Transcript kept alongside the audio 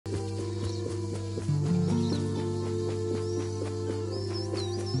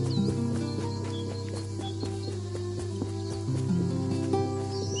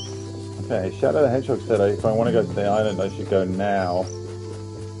Okay, Shadow the Hedgehog said if I want to go to the island, I should go now.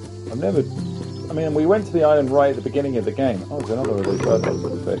 I've never... I mean, we went to the island right at the beginning of the game. Oh, there's another of those bird bugs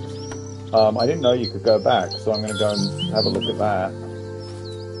to fix. I didn't know you could go back, so I'm going to go and have a look at that.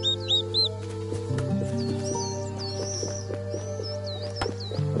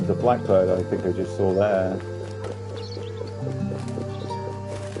 There's a blackbird I think I just saw there.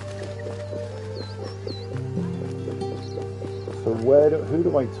 So who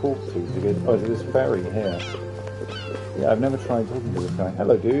do I talk to get... Oh, to this ferry here. Yeah, I've never tried talking to this guy.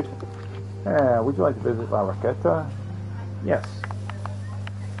 Hello, dude. Would you like to visit La Raqueta? Yes.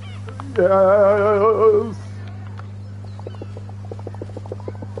 Yes!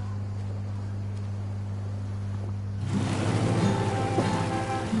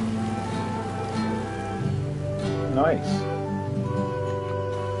 Nice.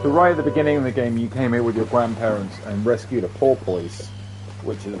 So right at the beginning of the game, you came here with your grandparents and rescued a porpoise,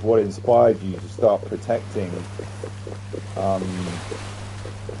 which is what inspired you to start protecting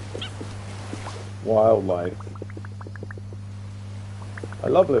wildlife. I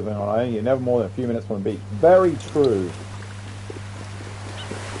love living on island. You're never more than a few minutes from the beach. Very true.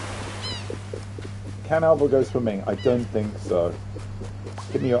 Can Alba go swimming? I don't think so.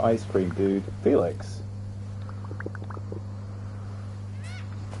 Give me your ice cream, dude. Felix.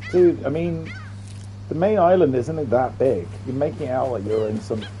 Dude, I mean, the main island isn't that big. You're making it out like you're in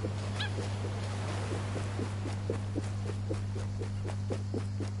some...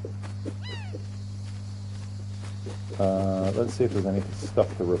 let's see if there's any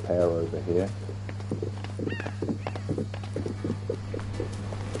stuff to repair over here.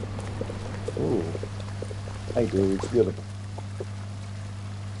 Ooh. Hey dude, you're the...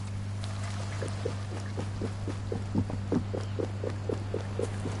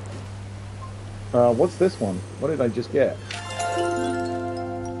 what's this one? What did I just get?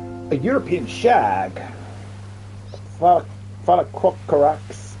 A European shag.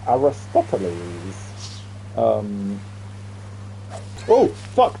 Phalacrocorax aristoteles. Oh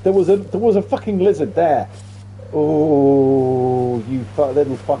fuck! There was a fucking lizard there. Oh, you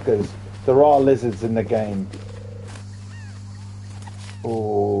little fuckers! There are lizards in the game.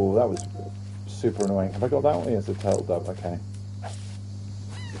 Oh, that was super annoying. Have I got that one? Yes, a turtle dove. Okay.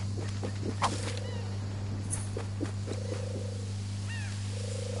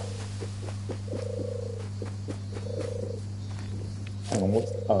 Hang on,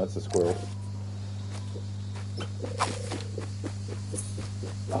 what's... Oh, it's a squirrel.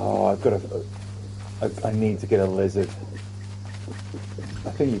 Oh, I've got to... I need to get a lizard.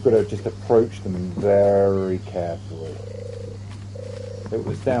 I think you've got to just approach them very carefully. It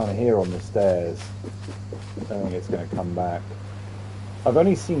was down here on the stairs. I don't think it's going to come back. I've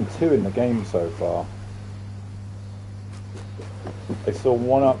only seen 2 in the game so far. I saw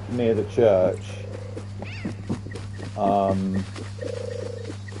one up near the church. And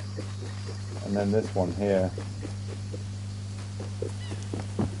then this one here.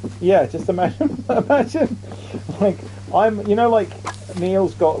 Yeah, just imagine, like, you know, like,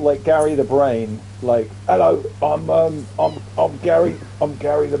 Neil's got, like, Gary the Brain, like, hello, I'm Gary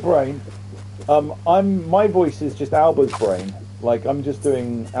the Brain. My voice is just Alba's brain. Like, I'm just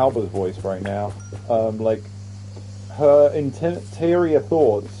doing Alba's voice right now. Like, her interior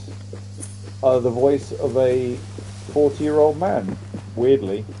thoughts are the voice of a 40-year-old man,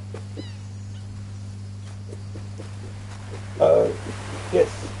 weirdly. Yes,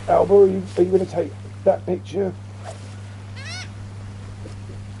 Alba, are you going to take that picture?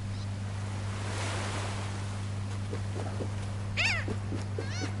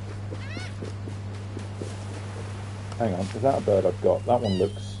 Hang on, is that a bird I've got? That one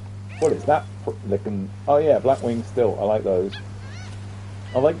looks... What is that looking... Oh yeah, black wings still. I like those.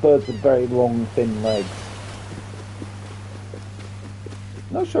 I like birds with very long, thin legs.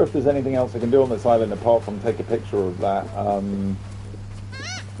 Not sure if there's anything else I can do on this island apart from take a picture of that.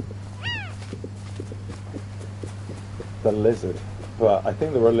 The lizard. But I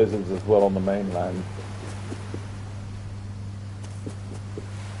think there are lizards as well on the mainland.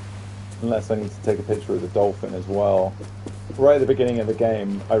 Unless I need to take a picture of the dolphin as well. Right at the beginning of the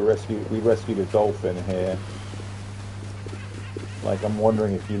game, we rescued a dolphin here. Like, I'm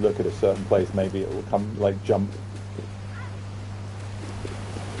wondering if you look at a certain place, maybe it will come, like, jump.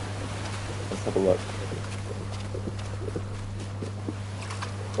 Let's have a look.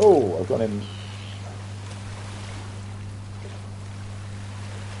 Oh, I've gone in.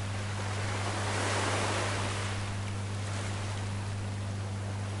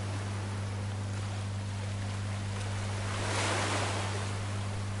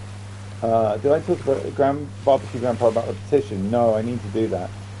 Did I talk about Barbecue Grandpa about the petition? No, I need to do that.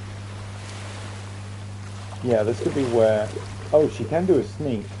 Yeah, this could be where... Oh, she can do a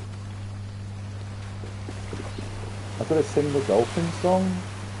sneak. I've got to sing the dolphin song.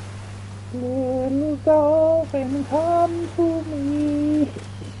 Little dolphin, come to me.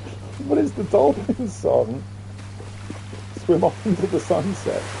 What is the dolphin song? Swim off into the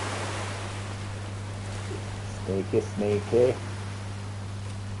sunset. Sneaky, sneaky.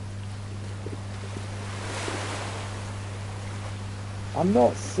 I'm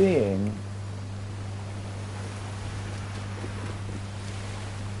not seeing...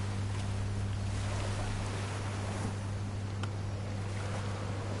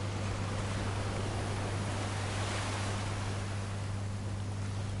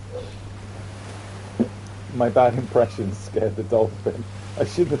 My bad impressions scared the dolphin. I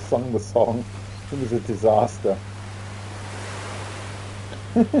should have sung the song. It was a disaster.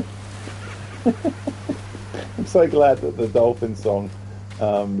 I'm so glad that the dolphin song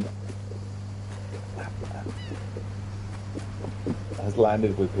has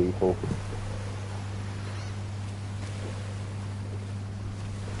landed with people.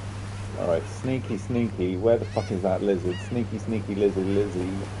 Alright, sneaky, sneaky. Where the fuck is that lizard? Sneaky, sneaky lizard,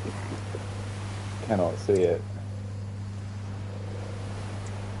 Lizzie. Cannot see it.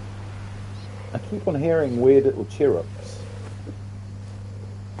 I keep on hearing weird little chirrups.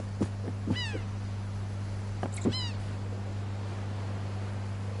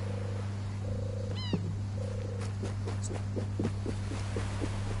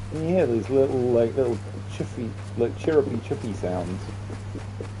 Can you hear these little chiffy, like chirpy sounds?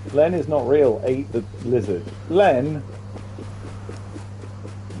 Len is not real. Ate the lizard. Len,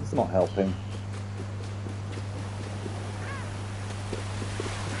 it's not helping.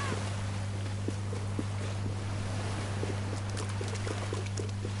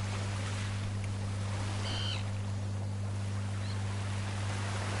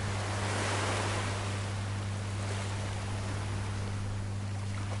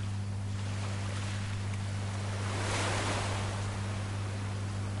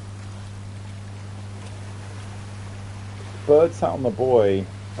 Bird sat on the buoy.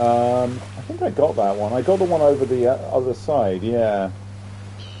 I think I got that one. I got the one over the other side, yeah.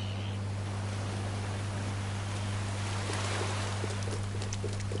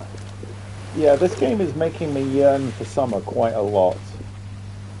 Yeah, this game is making me yearn for summer quite a lot.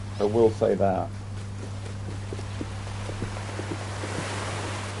 I will say that.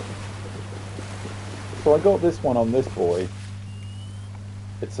 So I got this one on this buoy.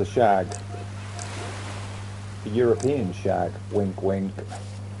 It's a shag. The European shag, wink wink.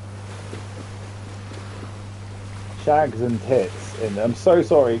 Shags and tits. And I'm so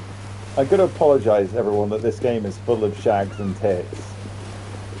sorry. I gotta apologise everyone that this game is full of shags and tits.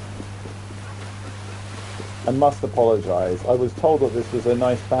 I must apologise. I was told that this was a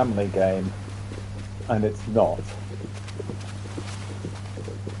nice family game, and it's not.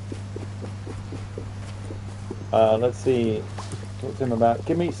 Let's see. Talk to him about.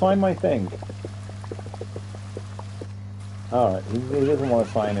 Sign my thing. Alright, he doesn't want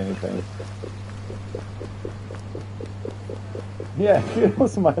to sign anything. Yeah, he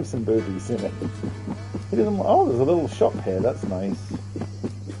also might have some boobies in it. He doesn't want, oh, there's a little shop here, that's nice.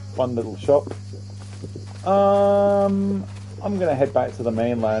 Fun little shop. I'm gonna head back to the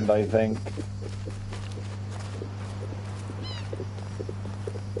mainland, I think.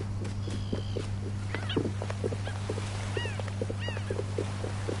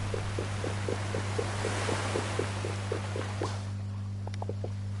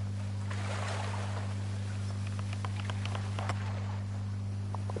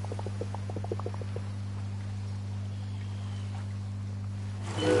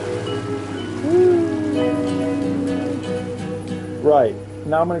 Right,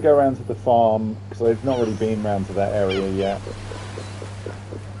 now I'm going to go around to the farm, because I've not really been around to that area yet.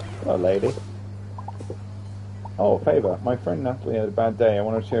 Hello, lady. Oh, favour. My friend Natalie had a bad day. I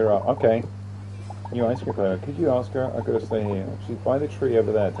want to cheer her up. Okay. New ice cream flavor. Could you ask her? I've got to stay here. She's by the tree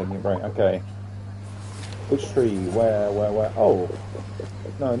over there, taking a break. Okay. Which tree? Where? Oh.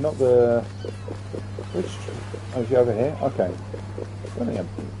 No, not the... Which tree? Oh, is she over here? Okay.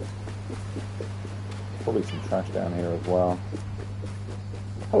 Probably some trash down here as well.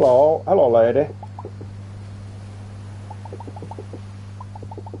 Hello lady.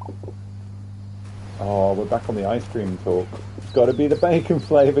 Oh, we're back on the ice cream talk. It's got to be the bacon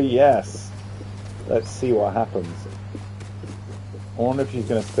flavour, yes. Let's see what happens. I wonder if she's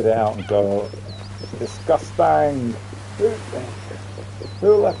going to spit it out and go, disgusting.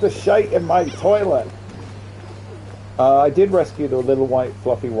 Who left the shite in my toilet? I did rescue the little white,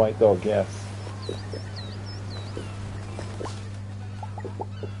 fluffy white dog, yes.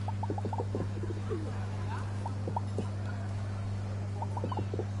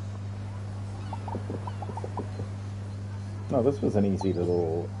 No, this was an easy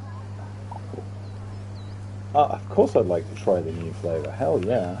little... of course I'd like to try the new flavour. Hell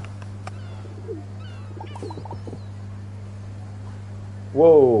yeah.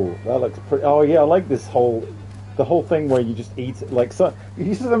 Whoa, that looks pretty... Oh yeah, I like this whole... The whole thing where you just eat it. Like, so, you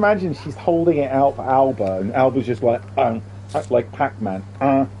just imagine she's holding it out for Alba, and Alba's just like Pac-Man.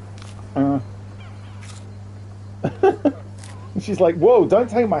 And she's like, whoa, don't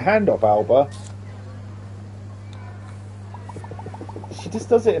take my hand off, Alba. She just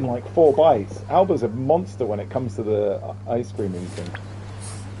does it in like 4 bites. Alba's a monster when it comes to the ice cream eating.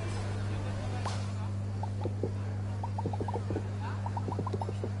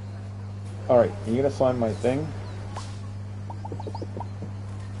 Alright, are you going to sign my thing?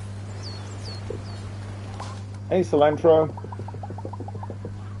 Hey, Cilantro.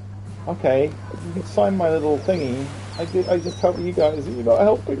 Okay, you can sign my little thingy. I just help you guys, you're not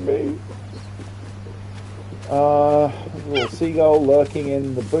helping me. Little seagull lurking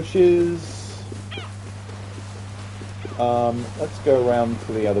in the bushes. Let's go around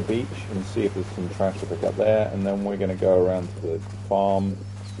to the other beach and see if there's some trash to pick up there, and then we're going to go around to the farm.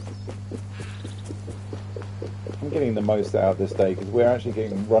 I'm getting the most out of this day because we're actually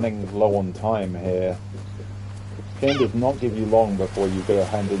running low on time here. Game does not give you long before you go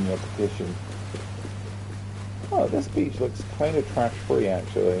hand in your petition. Oh, this beach looks kind of trash-free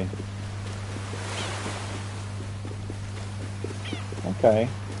actually. Okay.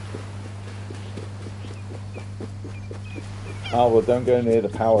 Oh, well, don't go near the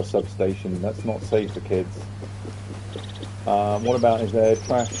power substation. That's not safe for kids. What about, is there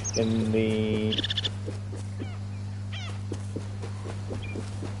trash in the...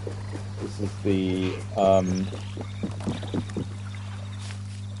 This is the,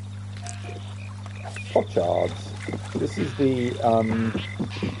 Potchards. This is the,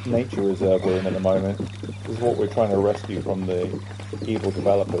 nature reserve we're in at the moment. This is what we're trying to rescue from the evil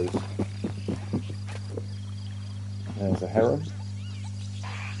developers. There's a heron.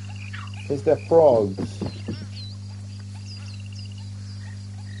 Is there frogs?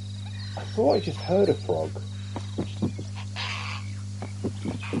 I thought I just heard a frog.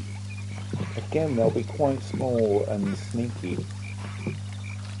 Again, they'll be quite small and sneaky.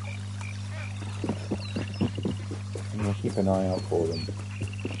 I'm going to keep an eye out for them.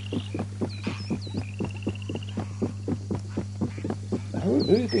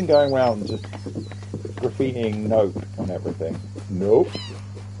 Who's been going around just graffitiing nope on everything? Nope.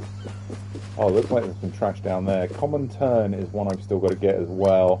 Oh, looks like there's some trash down there. Common tern is one I've still got to get as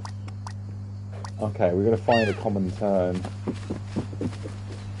well. Okay, we're going to find a common tern.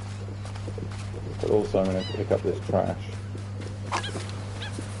 But also I'm going to pick up this trash.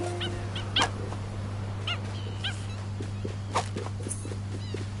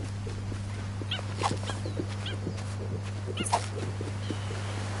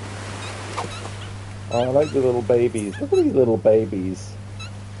 Oh, I like the little babies. Look at these little babies.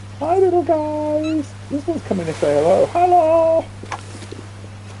 Hi, little guys. This one's coming to say hello. Hello!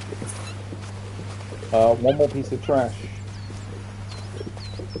 One more piece of trash.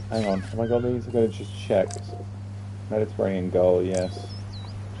 Hang on. Have I got these? I'm going to just check. Mediterranean gull, yes.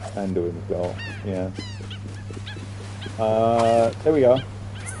 Anduin gull, yeah. There we go.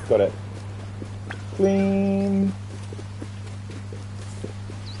 Got it. Clean.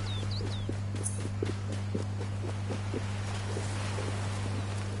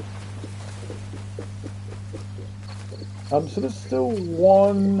 So there's still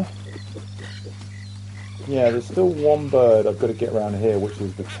one... Yeah, there's still one bird I've got to get around here, which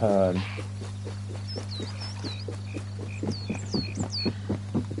is the tern.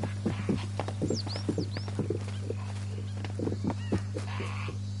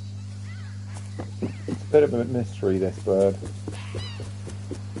 It's a bit of a mystery, this bird.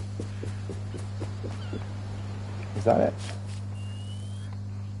 Is that it?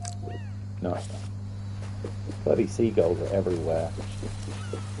 No. Bloody seagulls are everywhere.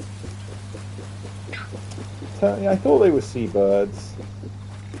 I thought they were seabirds.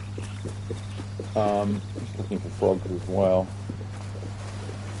 Just looking for frogs as well.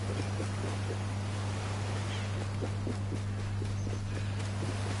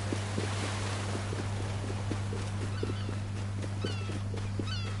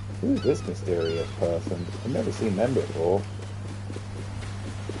 Who's this mysterious person? I've never seen them before.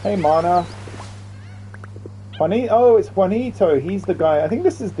 Hey, Mana. Juanito, oh, it's Juanito. He's the guy. I think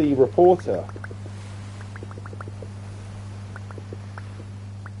this is the reporter.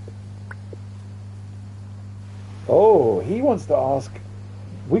 Oh, he wants to ask.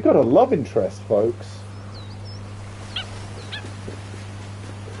 We got a love interest, folks.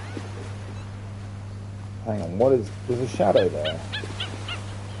 Hang on, what is... There's a shadow there.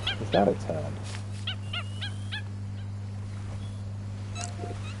 Is that a turn?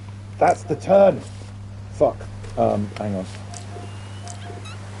 That's the turn! Fuck. Hang on.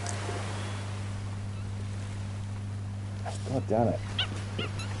 God damn it.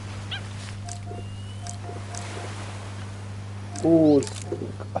 Ooh,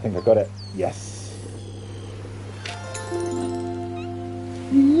 I think I got it. Yes.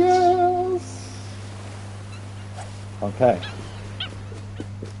 Yes! Okay.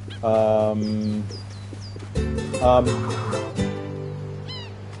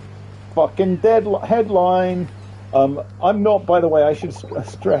 Fucking headline. I'm not, by the way, I should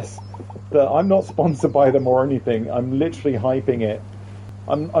stress that I'm not sponsored by them or anything. I'm literally hyping it.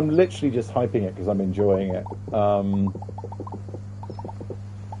 I'm literally just hyping it because I'm enjoying it.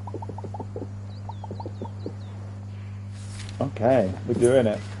 Okay, we're doing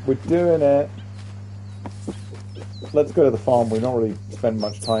it. We're doing it. Let's go to the farm. We've not really spent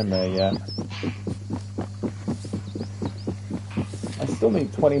much time there yet. I still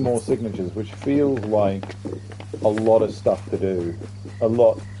need 20 more signatures, which feels like a lot of stuff to do. A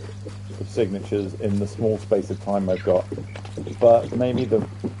lot of signatures in the small space of time I've got. But maybe the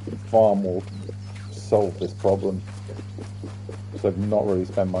farm will solve this problem. So I've not really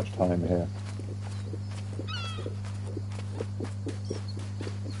spent much time here.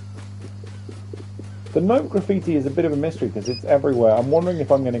 The note graffiti is a bit of a mystery because it's everywhere. I'm wondering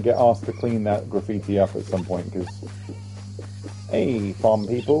if I'm going to get asked to clean that graffiti up at some point because... Hey, farm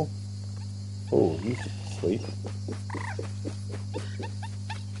people. Oh, you should sleep.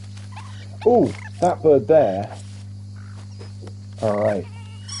 Oh, that bird there. Alright.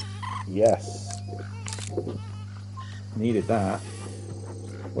 Yes. Needed that.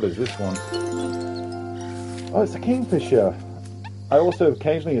 What is this one? Oh, it's a kingfisher. I also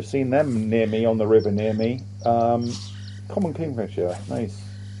occasionally have seen them near me, on the river near me. Common kingfisher. Nice.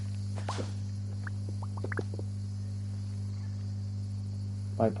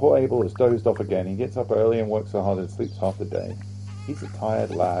 My poor Abel has dozed off again. He gets up early and works so hard and sleeps half the day. He's a tired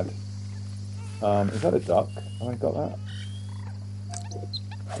lad. Is that a duck? Have I got that?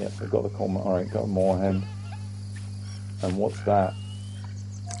 Yes, I've got the cormorant. Alright, got a moorhen. And what's that?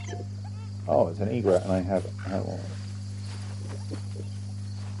 Oh, it's an egret, and I have...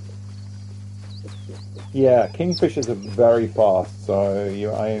 Yeah, kingfishers are very fast, so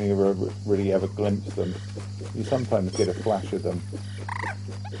I only really ever glimpse them. You sometimes get a flash of them.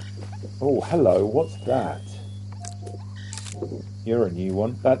 Oh, hello, what's that? You're a new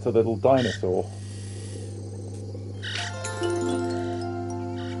one. That's a little dinosaur.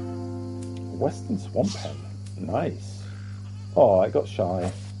 Western swamp hen. Nice. Oh, I got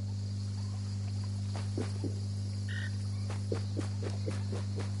shy.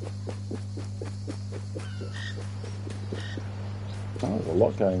 Oh, there's a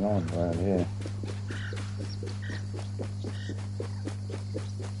lot going on around here.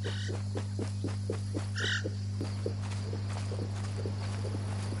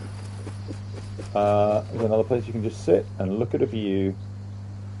 There's another place you can just sit and look at a view.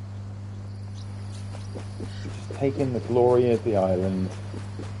 Just take in the glory of the island.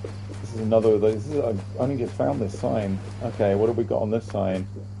 This is another of those. I've only just found this sign. Okay, what have we got on this sign?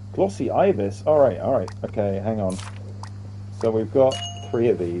 Glossy ibis. Alright. Okay, hang on. So we've got 3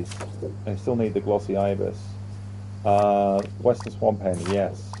 of these. I still need the glossy ibis. Western swamp hen,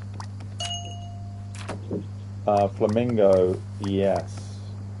 yes. Flamingo, yes.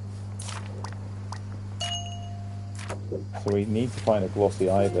 So we need to find a glossy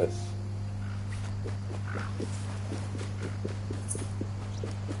ibis.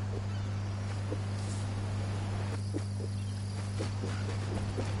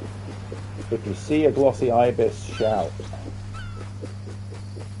 If you see a glossy ibis, shout.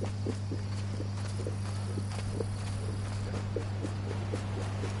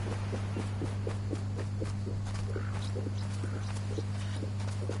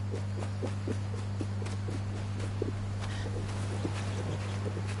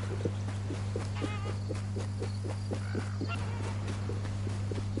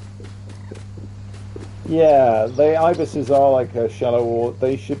 Yeah, the ibises are like a shallow water.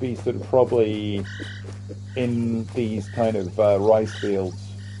 They should be sort of probably in these kind of rice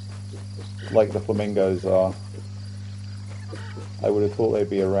fields, like the flamingos are. I would have thought they'd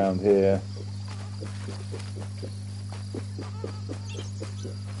be around here.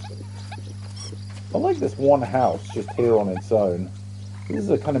 I like this one house just here on its own. This is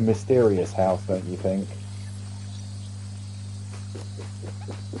a kind of mysterious house, don't you think?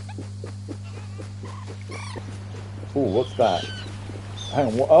 Ooh, what's that?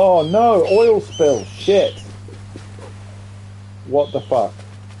 Hang on. Oh no, oil spill. Shit. What the fuck?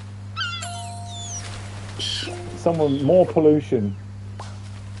 Someone, more pollution.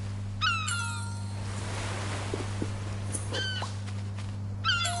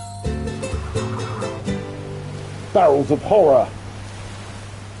 Barrels of horror.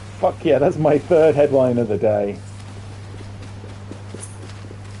 Fuck yeah, that's my third headline of the day.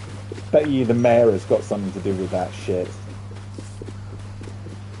 Bet you the mayor has got something to do with that shit.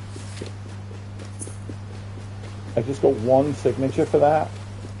 I just got one signature for that.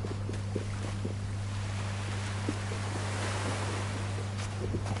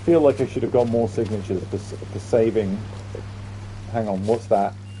 I feel like I should have got more signatures for saving. Hang on, what's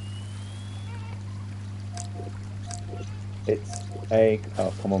that? It's a...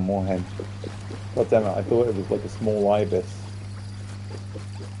 Oh, come on, more hen. God damn it, I thought it was like a small ibis.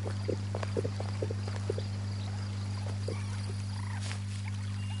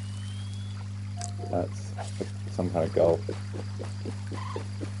 That's some kind of gull.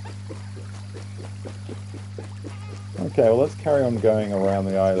 Okay, well let's carry on going around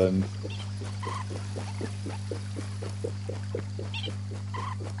the island.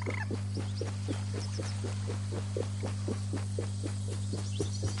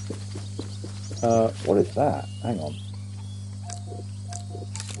 What is that? Hang on.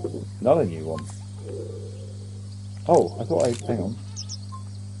 Another new one. Oh, I thought I... Hang on.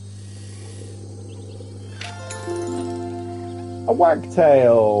 A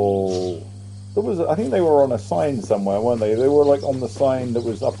wagtail! There was, I think they were on a sign somewhere, weren't they? They were like on the sign that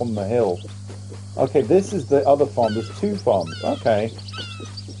was up on the hill. Okay, this is the other farm. There's two farms. Okay.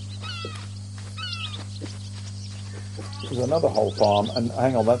 There's another whole farm. And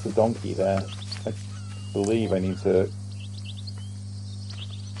hang on, that's a donkey there. I believe I need to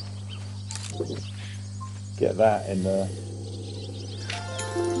get that in there.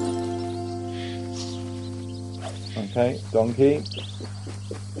 Okay, donkey.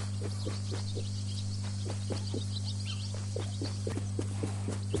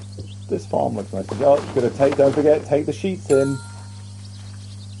 This farm looks nice. Oh, gotta take, don't forget, take the sheets in.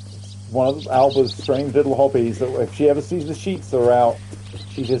 One of Alba's strange little hobbies that if she ever sees the sheets are out,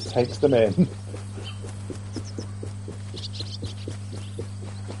 she just takes them in.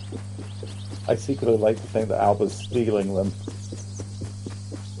 I secretly like to think that Alba's stealing them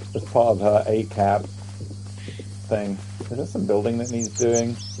as part of her ACAB thing. Is there some building that needs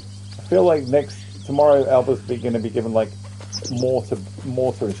doing? I feel like tomorrow Alba's going to be given like mortar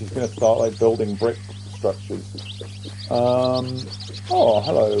and she's going to start like building brick structures. Oh,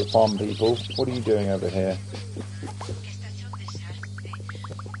 hello farm people. What are you doing over here?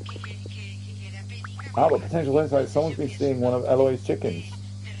 Alba, potential insight. Someone's been stealing one of Eloy's chickens.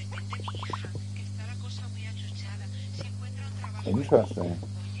 Interesting.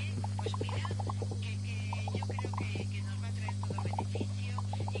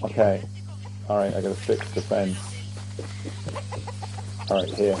 Okay. Alright, I gotta fix the fence. Alright,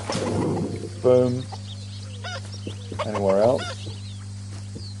 here. Boom. Anywhere else?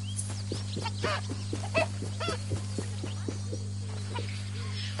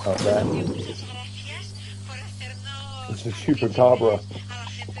 Okay. It's a chupacabra.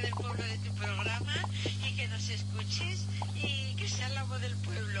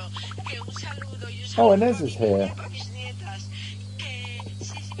 Oh, Inez is here.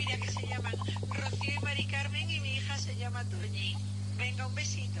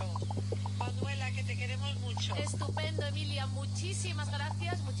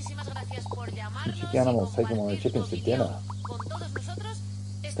 The animals taking one of the chickens for dinner.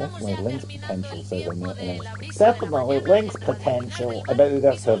 Definitely links potential, says Inez. Definitely links potential. I bet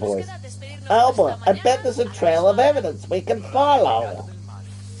that's her voice. Alba, I bet there's a trail of evidence we can follow.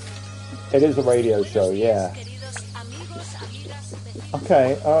 It is a radio show, yeah.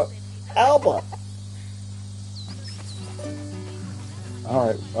 Okay, Alba.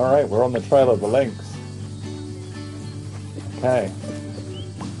 Alright, we're on the trail of the lynx. Okay.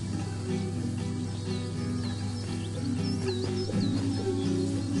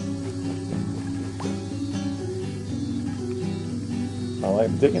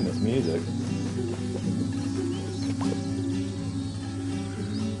 I'm digging this music.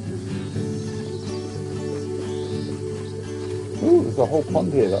 Ooh, there's a whole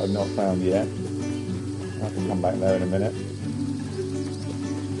pond here that I've not found yet. I'll have to come back there in a minute.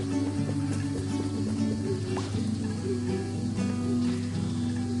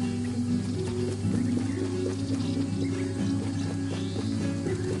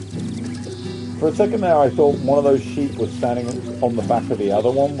 For a second there, I thought one of those sheep was standing on the back of the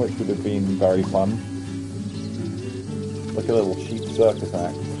other one, which would have been very fun. Like a little sheep circus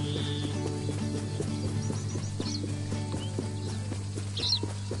act.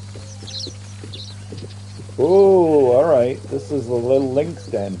 Oh, alright. This is the little lynx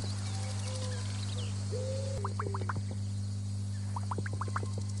den.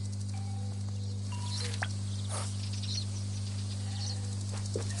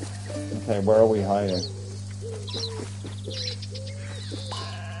 Okay, where are we hiding?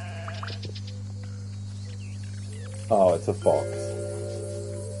 Oh, it's a fox.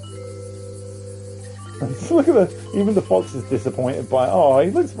 Look at the... Even the fox is disappointed by... Oh,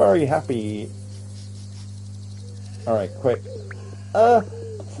 he looks very happy. Alright, quick.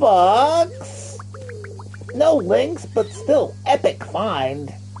 Fox? No links, but still epic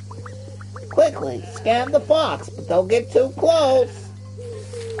find. Quickly, scan the fox, but don't get too close.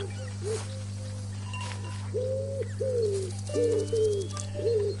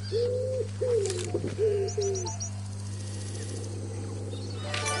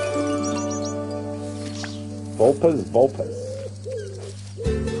 Vulpes.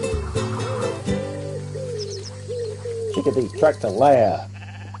 Chickadee tracked a lair.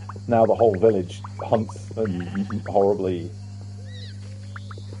 Now the whole village hunts and horribly.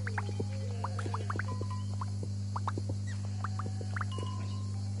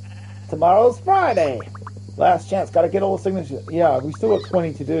 Tomorrow's Friday. Last chance, gotta get all the signatures. Yeah, we still got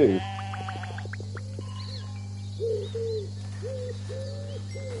 20 to do.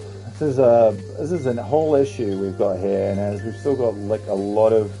 This is a whole issue we've got here, and as we've still got like a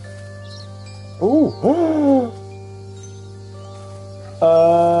lot of. Ooh.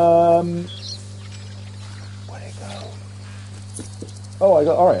 Where'd it go? Oh,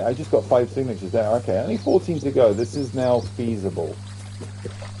 alright, I just got 5 signatures there. Okay, only 14 to go. This is now feasible.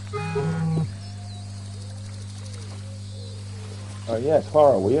 Oh yeah,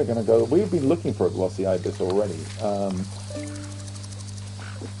 Clara, we are gonna go. We've been looking for a glossy ibis already.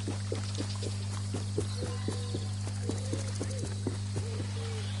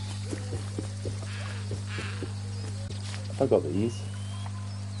 I got these.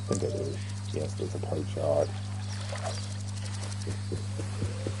 I think I do. Yes, there's a pochard.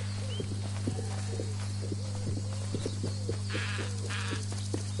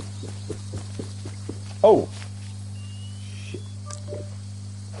 Oh! Shit.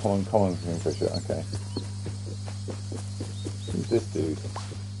 Come on, Kingfisher. Okay. Who's this dude?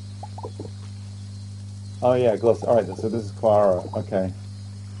 Oh yeah, gloss. Alright, so this is Clara. Okay.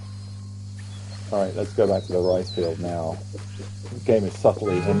 Alright, let's go back to the rice field now. This game is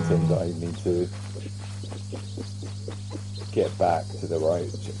subtly hinting that I need to get back to the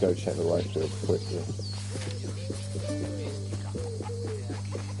rice, go check the rice field quickly.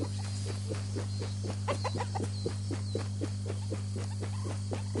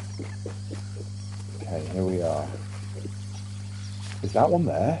 Okay, here we are. Is that one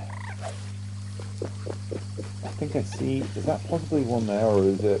there? I think I see... Is that possibly one there, or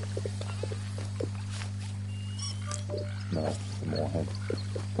is it... No, it's just a moorhen.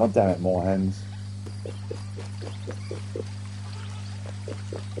 God damn it, moorhens.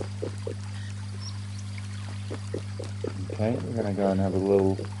 Okay, we're gonna go and have a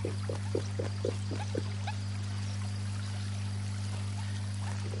little...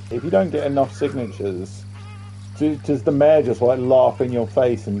 If you don't get enough signatures, does the mayor just like laugh in your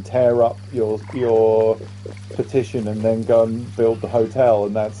face and tear up your petition and then go and build the hotel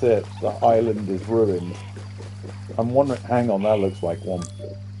and that's it? The island is ruined. I'm wondering, hang on, that looks like one.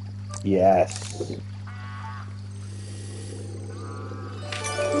 Yes.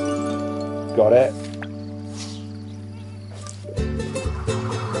 Got it.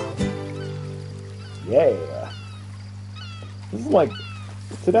 Yeah. This is like,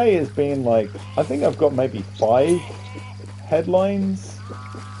 today has been like, I think I've got maybe 5 headlines.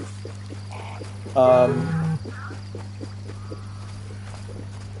 I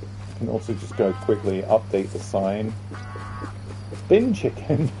can also just go quickly update the sign. Bin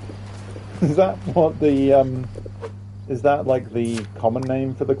chicken. Is that what the is that like the common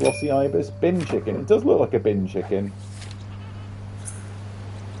name for the glossy ibis? Bin chicken. It does look like a bin chicken.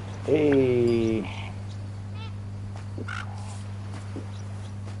 Hey.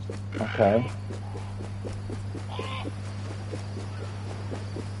 Okay.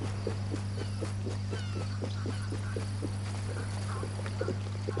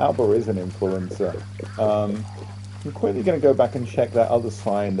 Alba is an influencer. I'm quickly going to go back and check that other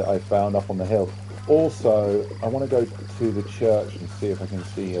sign that I found up on the hill. Also, I want to go to the church and see if I can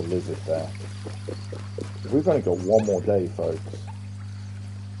see a lizard there. We've only got one more day, folks.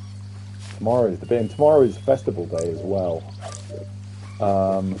 Tomorrow is the bit, and tomorrow is festival day as well.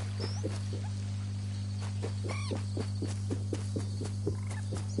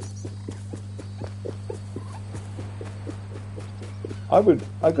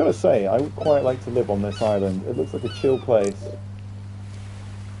 I gotta say, I would quite like to live on this island. It looks like a chill place.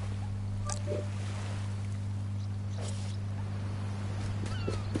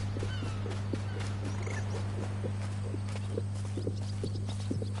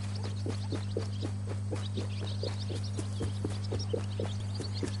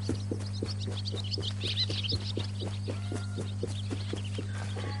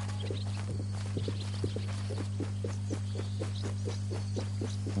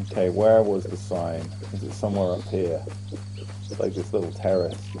 Okay, where was the sign? Is it somewhere up here? It's like this little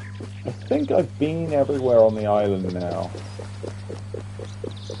terrace. I think I've been everywhere on the island now.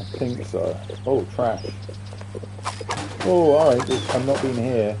 I think so. Oh, trash. Oh, alright, I'm not being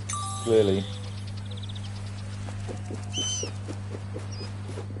here, clearly.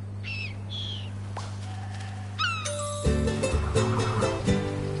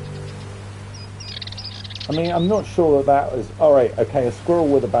 I mean, I'm not sure that is... Alright, okay, a squirrel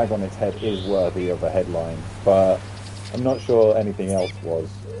with a bag on its head is worthy of a headline, but I'm not sure anything else was.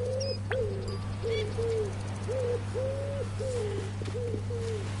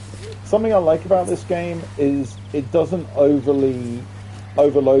 Something I like about this game is it doesn't overly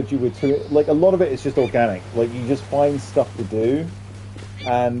overload you with too... Like, a lot of it is just organic. Like, you just find stuff to do,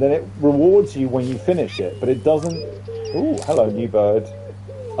 and then it rewards you when you finish it, but it doesn't... Ooh, hello, new bird.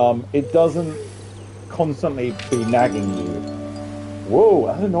 It doesn't constantly be nagging you. Whoa,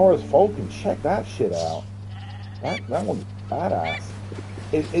 Eleanor's Falcon, check that shit out. That one's badass.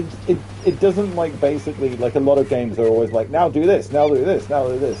 It doesn't, like, basically, like a lot of games are always like, now do this, now do this, now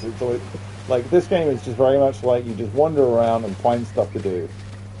do this. It's always like, this game is just very much like you just wander around and find stuff to do.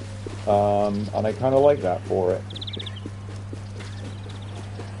 And I kind of like that for it.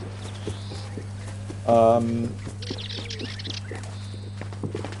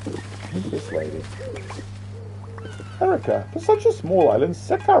 Who's this lady? Erica, for such a small island,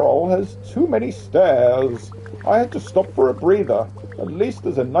 Sekharol has too many stairs. I had to stop for a breather. At least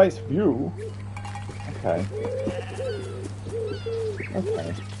there's a nice view. Okay.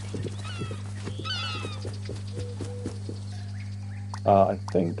 Okay. I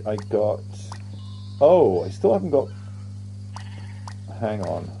think I got... Oh, I still haven't got... Hang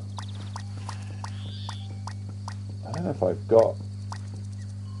on. I don't know if I've got...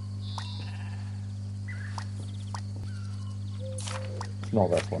 It's not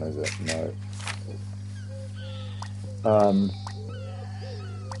that one, is it? No.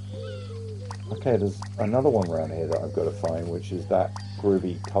 Okay, there's another one around here that I've got to find, which is that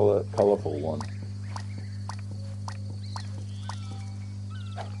groovy, colourful one.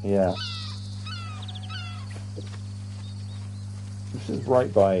 Yeah. This is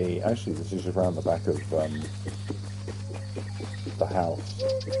right by... Actually, this is around the back of the house.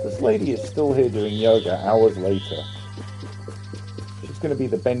 This lady is still here doing yoga hours later. She's going to be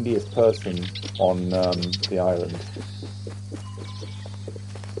the bendiest person on the island.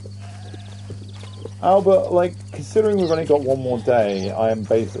 Alba, like, considering we've only got one more day, I am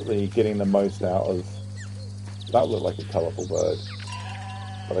basically getting the most out of... That looked like a colourful bird,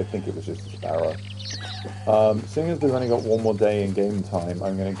 but I think it was just a sparrow. Seeing as we've only got one more day in game time,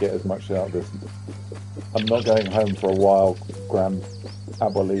 I'm going to get as much out of this. I'm not going home for a while, Grand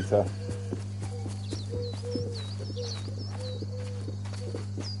Abuelita.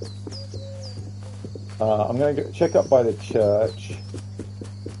 I'm going to check up by the church,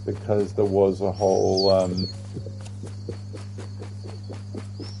 because there was a whole...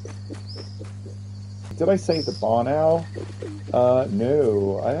 Did I save the barn owl?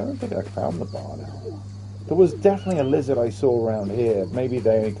 No, I don't think I found the barn owl. There was definitely a lizard I saw around here. Maybe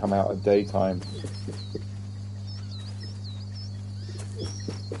they only come out at daytime.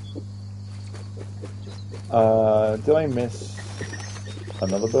 Did I miss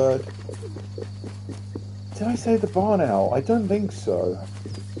another bird? Did I save the barn owl? I don't think so.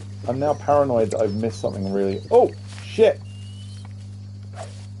 I'm now paranoid that I've missed something really... Oh, shit!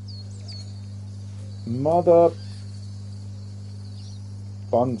 Mother...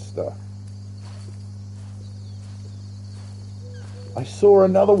 Bunster. I saw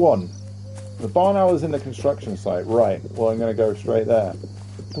another one. The barn owl is in the construction site. Right. Well, I'm going to go straight there.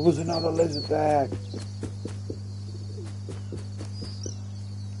 There was another lizard there.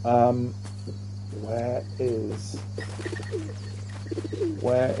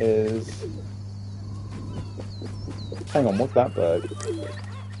 Where is... Hang on, what's that bird?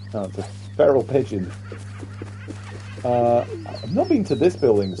 Oh, it's a feral pigeon. I've not been to this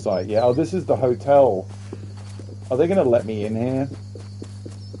building site yet. Oh, this is the hotel. Are they going to let me in here?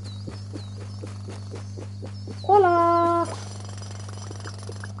 Hola!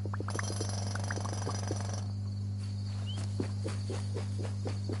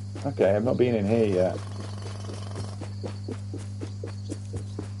 Okay, I've not been in here yet.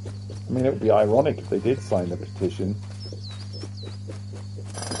 I mean, it would be ironic if they did sign the petition.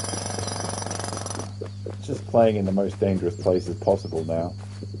 Just playing in the most dangerous places possible now.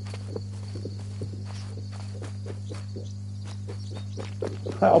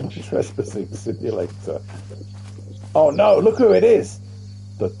 Alba trespassing simulator. Oh no, look who it is!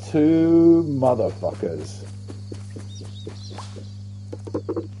 The two motherfuckers.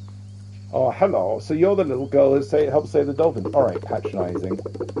 Oh, hello. So you're the little girl who helps save the dolphins. Alright, patronising.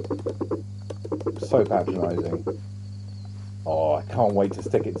 So patronising. Oh, I can't wait to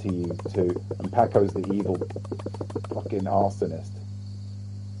stick it to you two. And Paco's the evil fucking arsonist.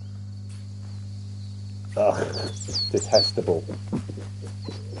 Ugh. Detestable.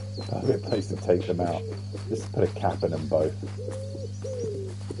 Perfect place to take them out. Just put a cap in them both.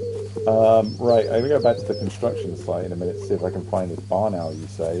 Right, I'm going to go back to the construction site in a minute to see if I can find this barn owl you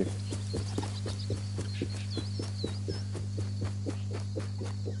saved.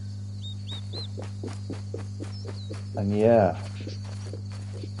 And yeah,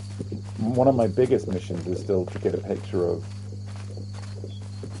 one of my biggest missions is still to get a picture of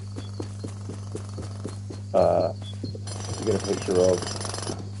a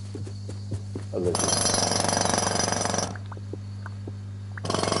lizard.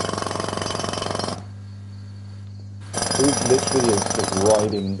 He literally is just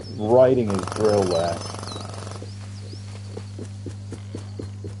riding his drill there.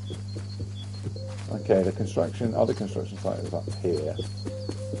 Okay, the other construction site is up here.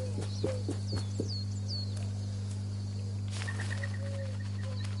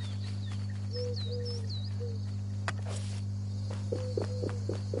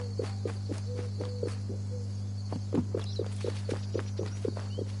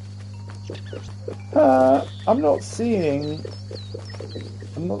 I'm not seeing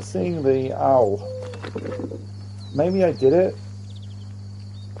the owl. Maybe I did it.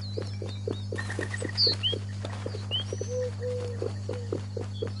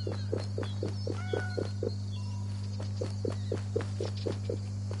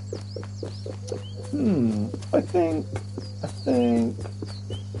 I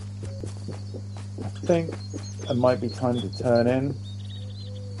think it might be time to turn in.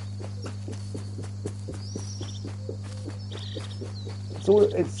 So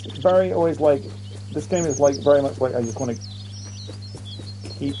it's very always like, this game is like very much like I just want to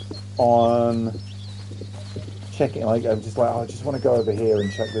keep on checking, like I'm just like, oh, I just want to go over here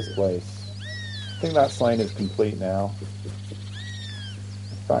and check this place. I think that sign is complete now.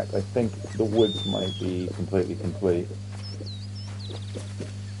 In fact, I think the woods might be completely complete.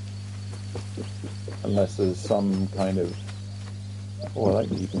 Unless there's some kind of... Oh, I like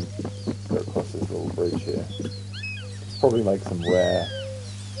that you can go across this little bridge here. It's probably like some rare...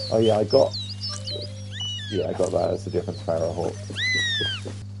 Oh yeah, I got that. That's a different sparrowhawk.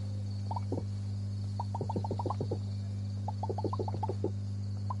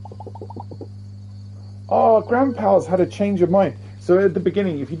 Oh, Grandpa's had a change of mind. So at the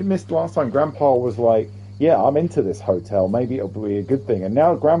beginning, if you missed last time, Grandpa was like, yeah, I'm into this hotel. Maybe it'll be a good thing. And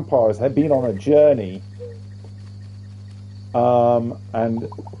now Grandpa has been on a journey. And...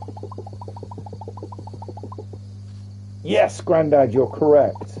 Yes, Grandad, you're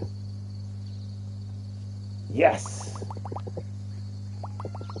correct. Yes.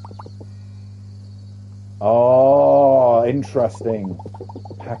 Oh, interesting.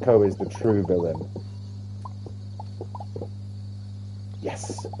 Paco is the true villain.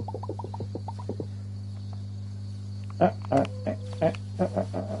 Yes.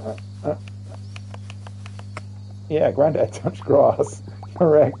 Yeah, Grandad touched grass.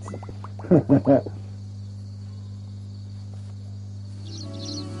 Correct.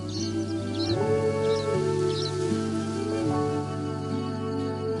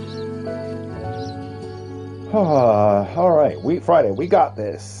 All right, Friday, we got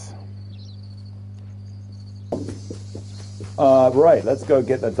this. Right, let's go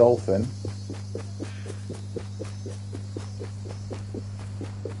get the dolphin.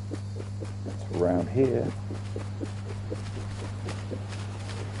 It's around here.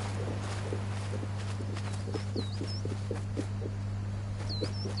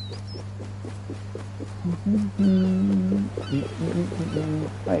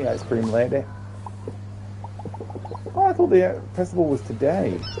 Hey, ice cream lady. Oh, I thought the festival was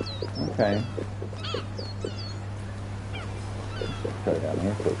today. Okay. Go down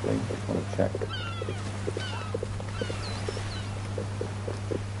here quickly. Just want to check.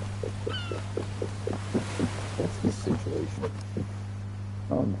 What's this situation?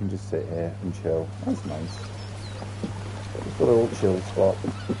 Oh, you can just sit here and chill. That's nice. Just a little chill spot.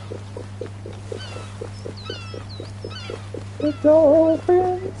 The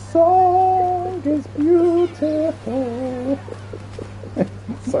dolphin song is beautiful.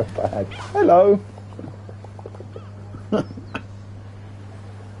 So bad. Hello.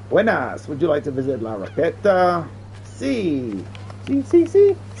 Buenas. Would you like to visit La Raqueta? Si. Si, si,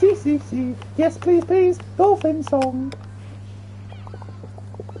 si. Si, si, si. Yes, please, please. Dolphin song.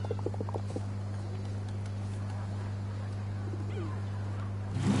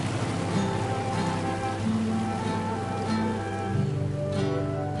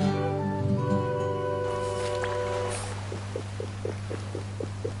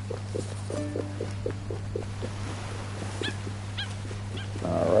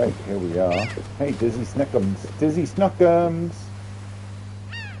 Alright, here we are. Hey, Dizzy Snookums. Dizzy Snookums!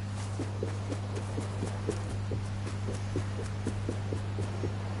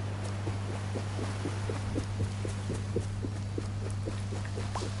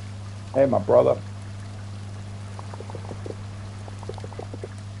 Hey, my brother.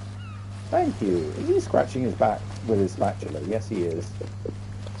 Thank you. Is he scratching his back with his spatula? Yes, he is.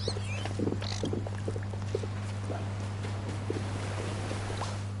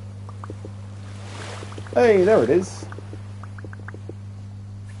 Hey, there it is.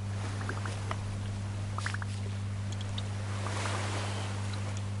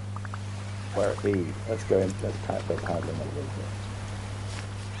 Where it be? Let's go in. Let's pat the paddling a little bit.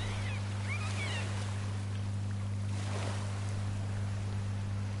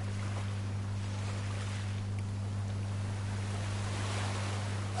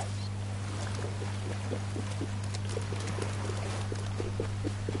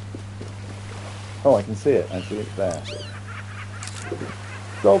 Oh, I can see it. Actually, it's there.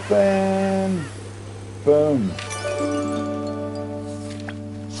 Dolphin! Boom.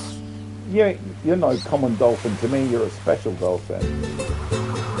 You're no common dolphin to me. You're a special dolphin.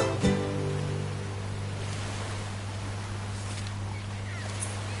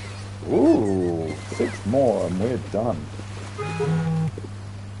 Ooh, 6 more and we're done.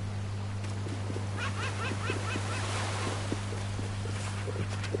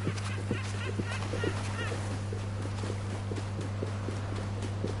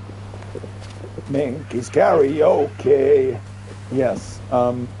 Mink is karaoke. Yes.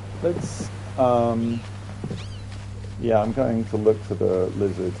 Let's. Yeah, I'm going to look for the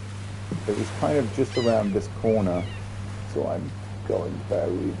lizard. It was kind of just around this corner, so I'm going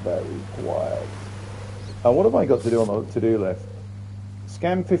very, very quiet. What have I got to do on the to-do list?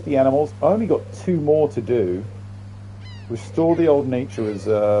 Scan 50 animals. I only got 2 more to do. Restore the old nature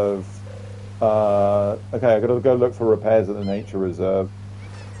reserve. Okay, I got to go look for repairs at the nature reserve.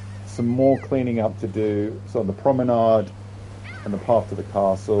 Some more cleaning up to do. So on the promenade and the path to the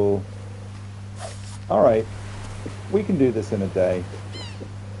castle. Alright, we can do this in a day.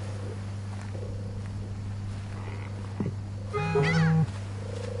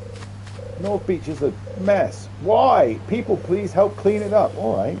 North Beach is a mess. Why? People, please help clean it up.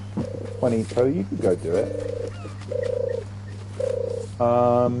 Alright. Juanito, you can go do it.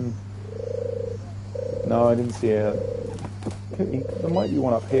 No, I didn't see it. There might be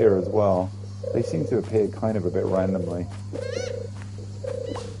one up here as well. They seem to appear kind of a bit randomly.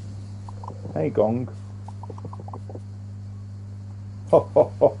 Hey, Gong. Ho,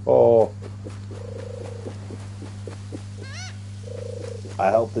 ho, ho, ho.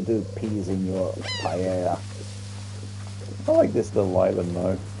 I hope to do peas in your paella. I like this little island,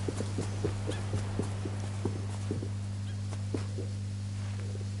 though.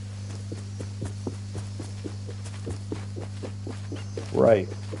 Right,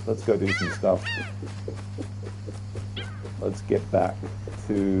 let's go do some stuff. Let's get back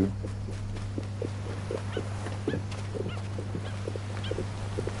to... I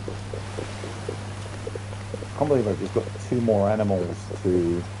can't believe I've just got 2 more animals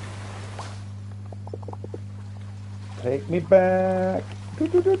to... Take me back! Doo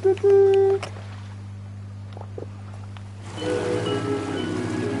 -doo -doo -doo -doo.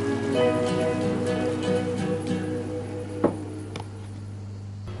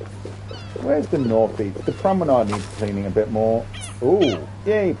 Where's the North Beach? The promenade needs cleaning a bit more. Ooh,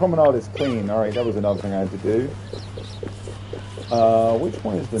 yay, promenade is clean. Alright, that was another thing I had to do. Which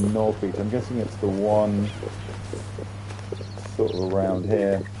one is the North Beach? I'm guessing it's the one sort of around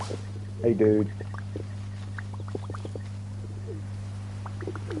here. Hey, dude.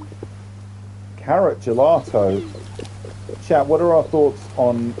 Carrot gelato. Chat, what are our thoughts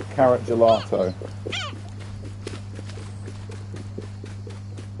on carrot gelato?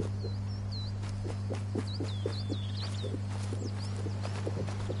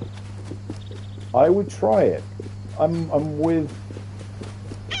 I would try it. I'm with.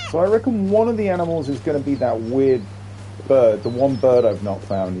 So I reckon one of the animals is going to be that weird bird, the one bird I've not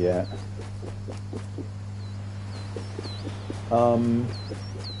found yet. The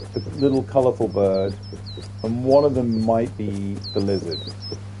little colourful bird, and one of them might be the lizard.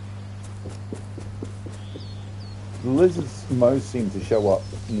 The lizards most seem to show up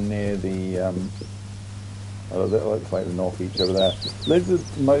near the, oh, that looks like the North Beach over there.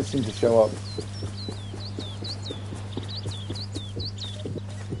 Lizards most seem to show up.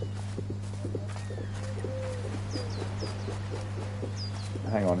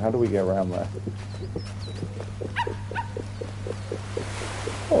 Hang on, how do we get around there?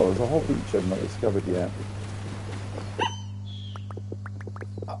 Oh, there's a whole beach I've not discovered yet.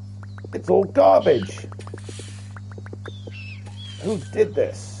 It's all garbage! Who did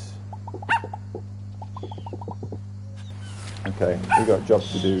this? Okay, we got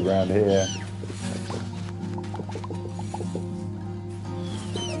jobs to do around here.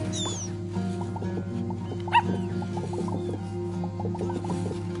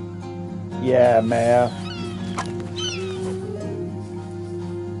 Yeah, Mayor.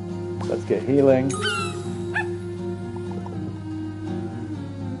 Let's get healing.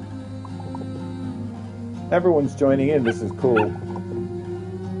 Everyone's joining in, this is cool.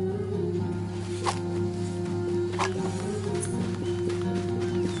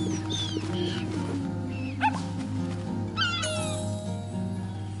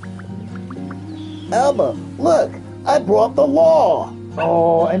 Alba, look! I brought the law!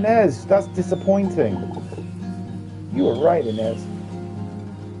 Oh, Inez, that's disappointing. You were right, Inez.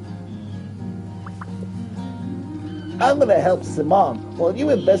 I'm gonna help Simon while you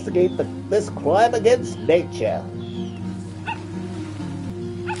investigate this crime against nature.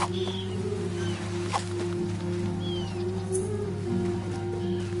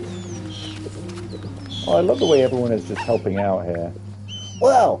 Oh, I love the way everyone is just helping out here.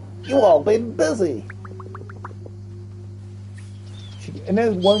 Well, you all been busy.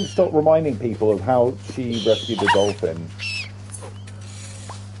 Inez won't stop reminding people of how she rescued the dolphin.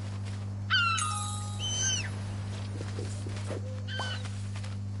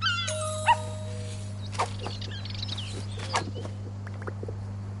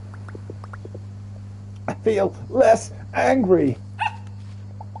 I feel less angry.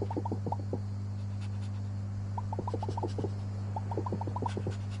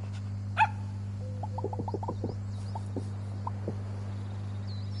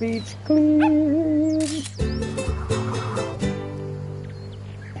 Beach clean.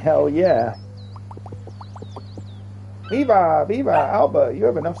 Hell yeah. Viva, Viva, Alba, you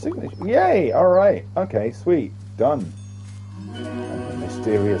have enough signatures. Yay, alright. Okay, sweet. Done. And the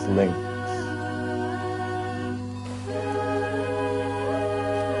mysterious links.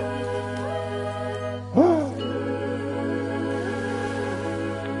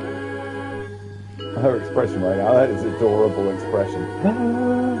 Her expression right now, that is an adorable expression.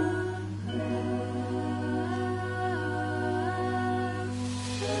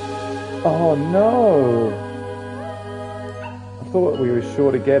 Oh no! I thought we were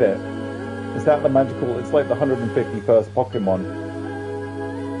sure to get it. Is that the magical, it's like the 151st Pokemon.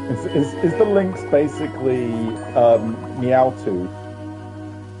 Is the Lynx basically Meowth?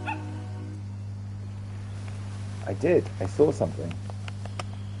 I did, I saw something.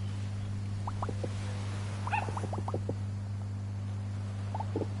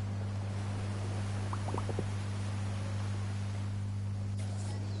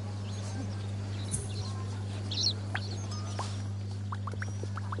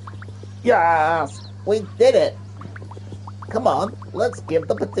 Yes, we did it. Come on, let's give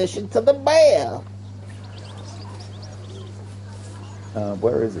the petition to the mayor.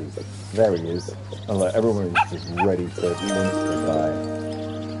 Where is he? There he is. Oh, look, everyone is just ready to lynch the guy.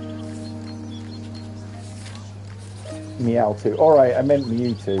 Meowth. Alright, I meant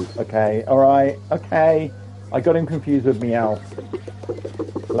Mewtwo. Okay, alright, okay. I got him confused with Meowth.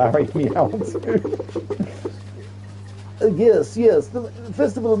 Larry Meowth. Yes, the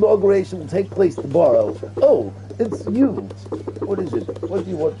festival inauguration will take place tomorrow. Oh, it's you. What is it? What do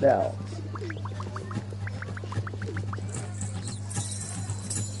you want now?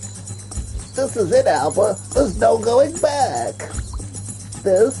 This is it, Alba. There's no going back.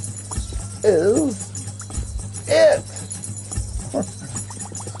 This is it.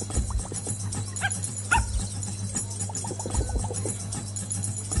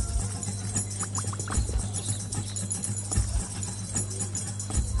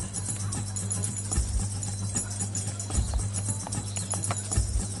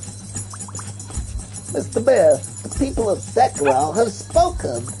 Mr. Mayor, the people of Sekral have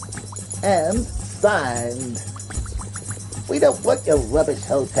spoken and signed. We don't want your rubbish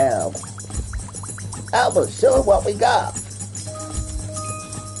hotel. Alba, show her what we got.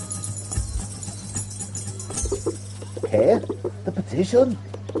 Here? The petition?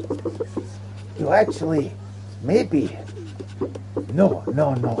 You actually... maybe... No.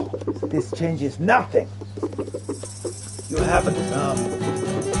 This changes nothing. You haven't,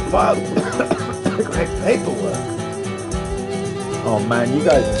 filed the correct paperwork. Oh man, you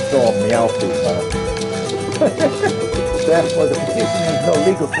guys are so on the alpha, man. Therefore, the petition has no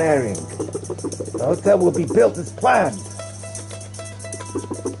legal bearing. The hotel will be built as planned.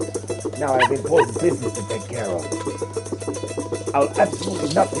 Now I have important business to take care of. I'll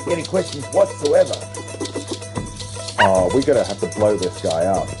absolutely not take any questions whatsoever. Oh, we're gonna have to blow this guy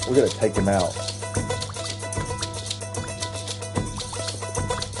up. We're gonna take him out.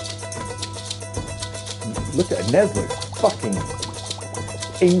 Look at Inez, looks fucking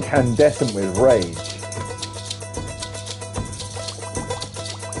incandescent with rage.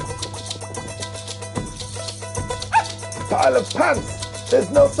 Pile of pants! There's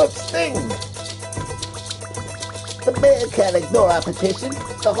no such thing! The mayor can't ignore our petition.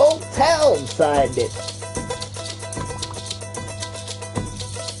 The whole town signed it.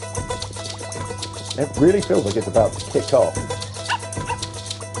 It really feels like it's about to kick off.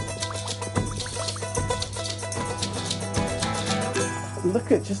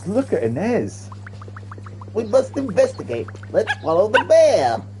 Just look at Inez. We must investigate. Let's follow the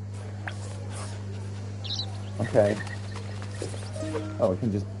bear. Okay. Oh, we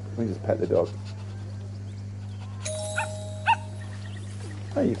can just pet the dog.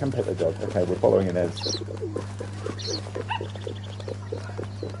 Oh, you can pet the dog. Okay, we're following Inez.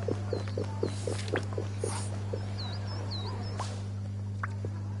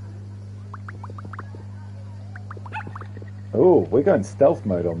 Oh, we're going stealth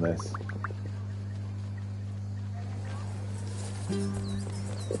mode on this.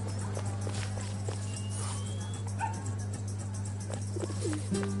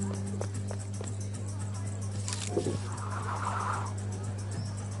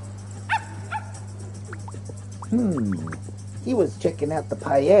 He was checking out the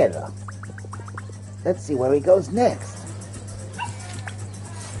paella. Let's see where he goes next.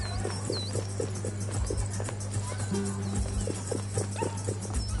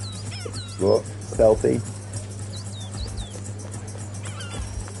 Look, stealthy.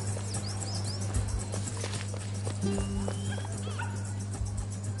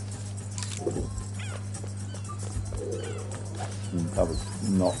 That was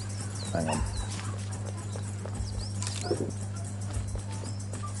not... Hang on.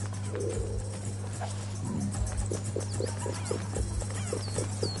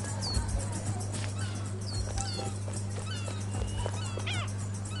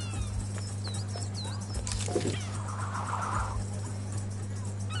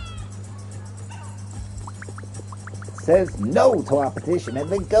 Says no to our petition and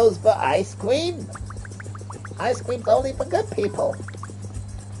then goes for ice cream. Ice cream's only for good people.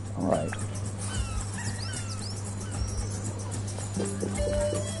 Alright.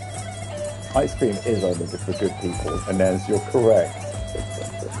 Ice cream is only good for good people, and as you're correct.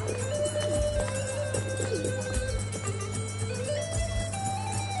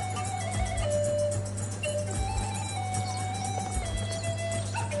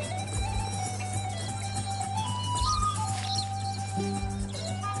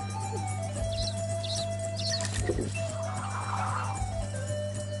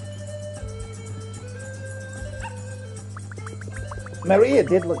 Maria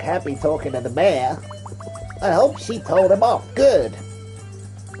did look happy talking to the bear. I hope she told him off good.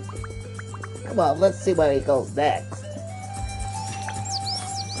 Come on, let's see where he goes next.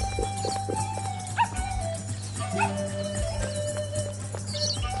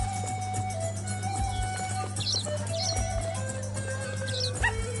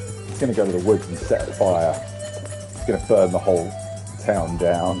 He's going to go to the woods and set a fire. He's going to burn the whole town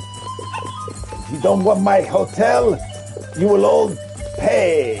down. If you don't want my hotel, you will all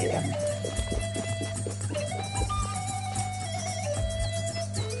pay.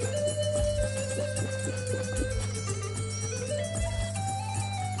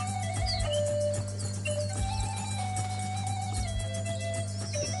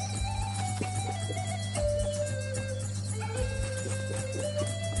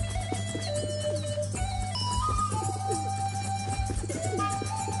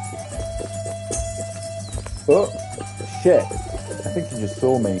 Oh, shit. I think he just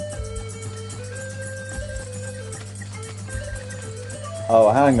saw me.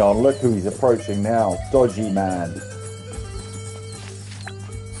 Oh, hang on. Look who he's approaching now. Dodgy man.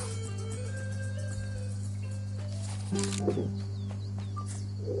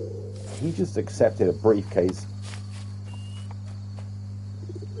 He just accepted a briefcase.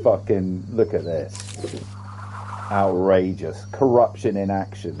 Fucking look at this. Outrageous. Corruption in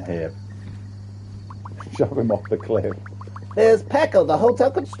action here. Shove him off the cliff. There's Pecco, the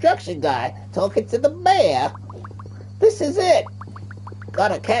hotel construction guy, talking to the mayor. This is it.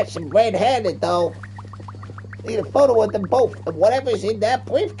 Gotta catch him red-handed, though. Need a photo of them both and whatever's in that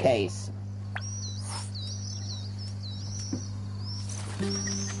briefcase.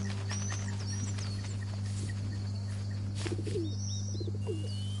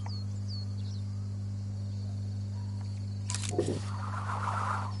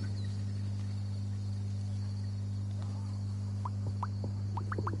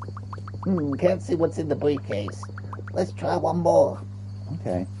 Can't see what's in the briefcase. Let's try one more.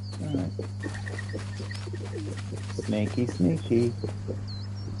 Okay. All right. Sneaky, sneaky.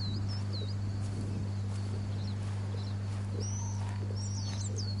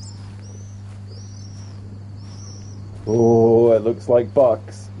 Oh, it looks like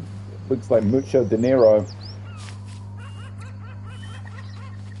bucks. Looks like mucho De Niro.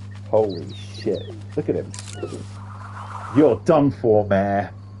 Holy shit. Look at him. You're done for,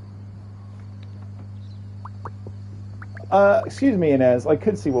 man. Excuse me, Inez. I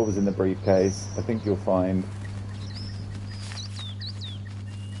could see what was in the briefcase. I think you'll find.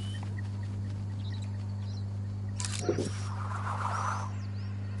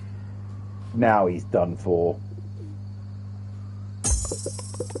 Now he's done for.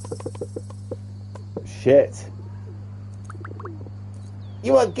 Shit.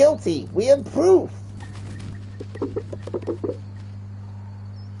 You are guilty. We have proof.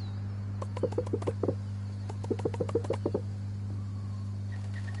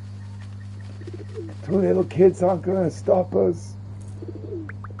 Two little kids aren't going to stop us.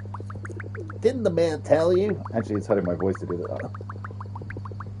 Didn't the man tell you? Actually, it's hurting my voice to do that.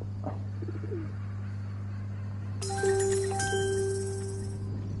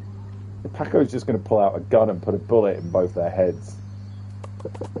 Paco's just going to pull out a gun and put a bullet in both their heads.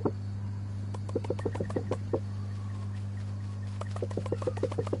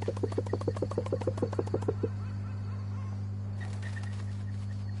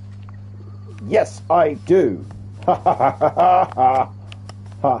 Yes, I do. Ha ha ha ha ha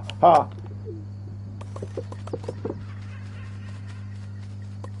ha ha.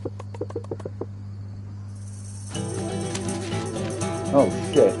 Oh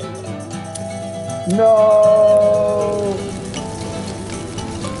shit. No!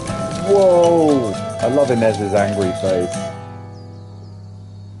 Whoa! I love Inez's angry face.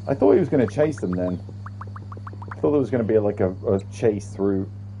 I thought he was going to chase them then. I thought there was going to be like a chase through.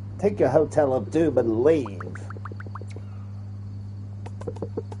 Take your hotel of doom and leave.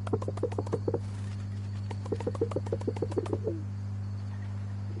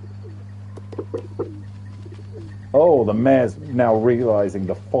 Oh, the mayor's now realizing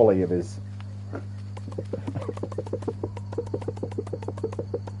the folly of his...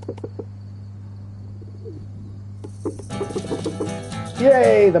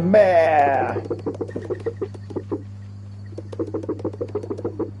 Yay, the mayor!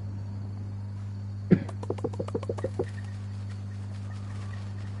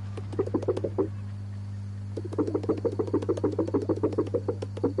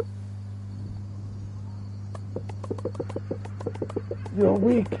 You're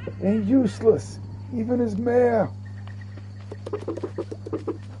weak and useless, even as mayor.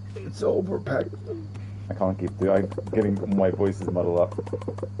 It's over, Peck. I can't keep doing. I'm getting my voices muddled up.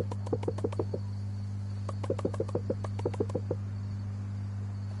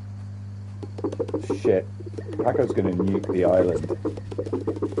 Shit. Paco's gonna nuke the island.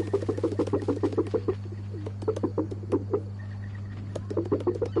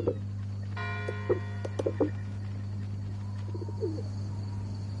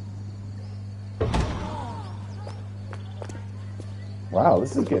 Wow,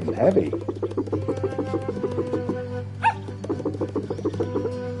 this is getting heavy.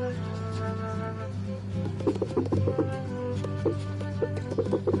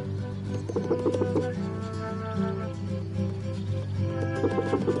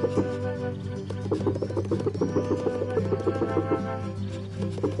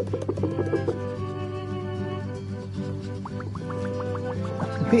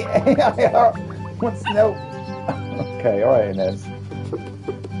 The AIR wants no... Okay, alright, Inez.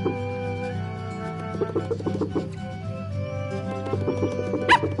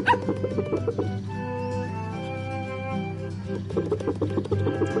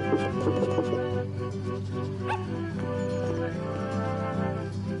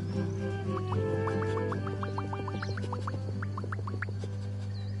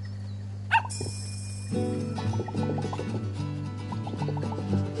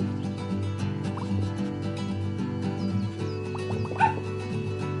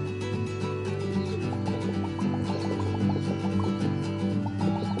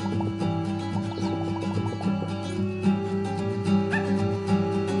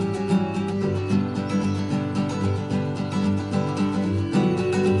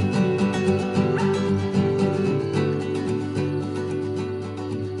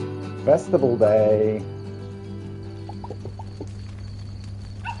 Festival day.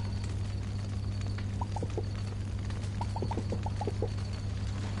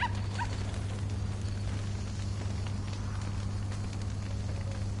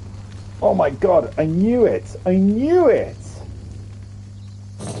 Oh my god, I knew it! I knew it!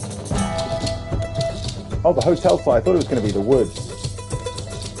 Oh, the hotel site. I thought it was going to be the woods.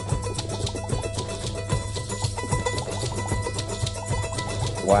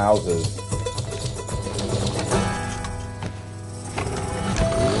 Wowzers.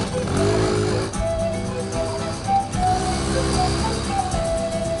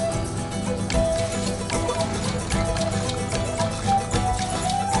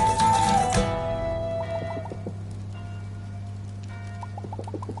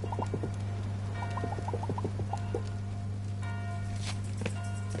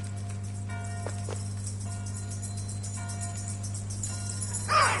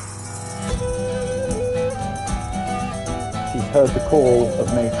 Heard the call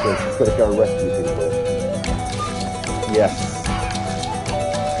of nature. She's got to go rescue people. Yes.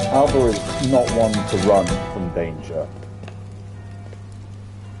 Alba is not one to run from danger.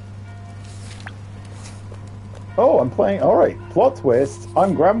 Oh, I'm playing... Alright, plot twist.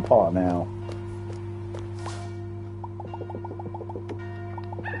 I'm Grandpa now.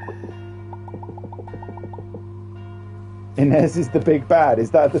 Inez is the big bad.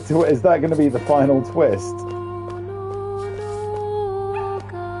 Is that going to be the final twist?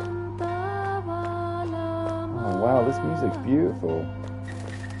 Wow, this music's beautiful.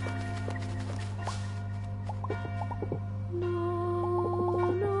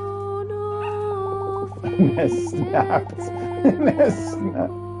 Inez snapped. Inez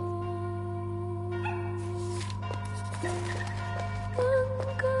snapped.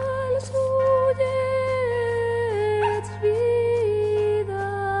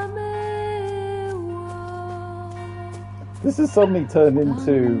 This has suddenly turned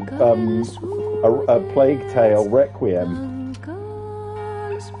into a Plague Tale Requiem.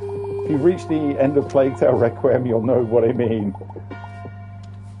 If you reach the end of Plague Tale Requiem, you'll know what I mean.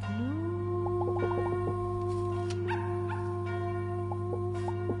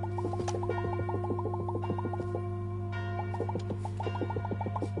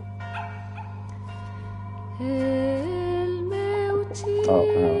 Oh,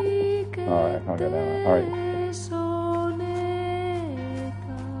 alright, I can't go down there. Alright.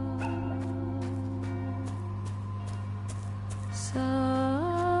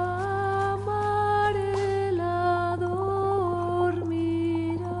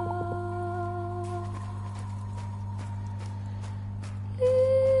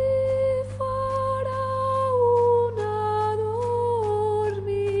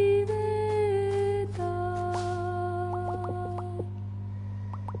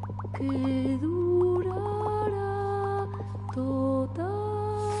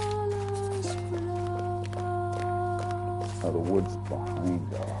 Oh, the woods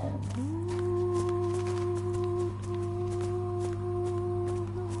behind our home.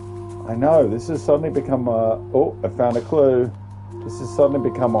 I know, this has suddenly become a... Oh, I found a clue. This has suddenly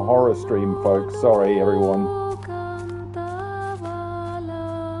become a horror stream, folks. Sorry, everyone.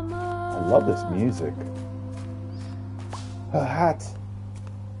 I love this music. Her hat.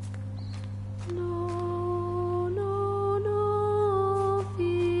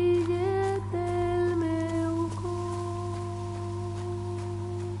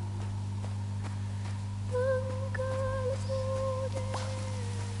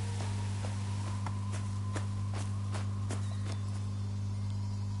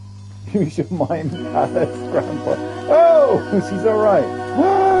 Use your mind, Alice, Grandpa. Oh, she's all right.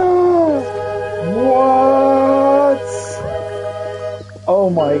 What? Oh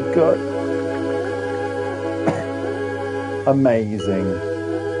my god! Amazing.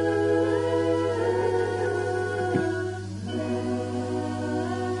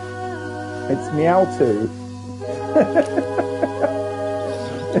 It's Meowtwo.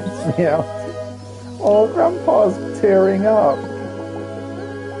 It's Meowtwo. Oh, Grandpa's tearing up.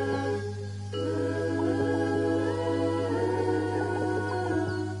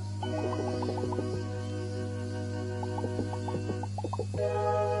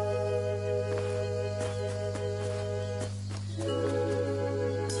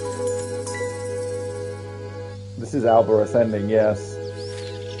 This is Alba ascending, yes.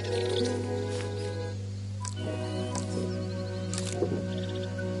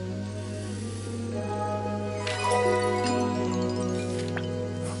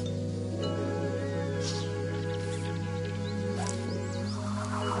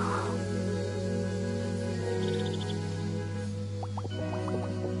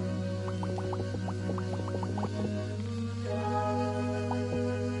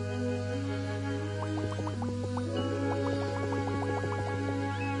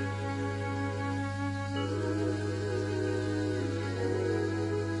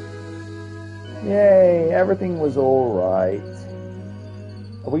 Yay, everything was alright.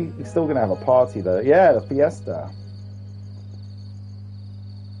 Are we still gonna have a party though? Yeah, the fiesta.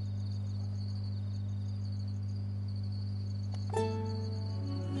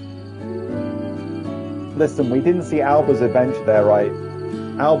 Listen, we didn't see Alba's adventure there, right?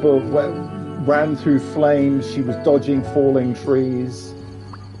 Alba ran through flames, she was dodging falling trees.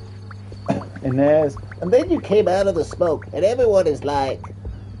 And then you came out of the smoke, and everyone is like,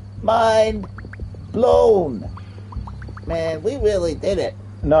 mind blown. Man, we really did it.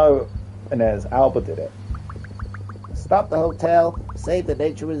 No, Inez, Alba did it. Stopped the hotel, saved the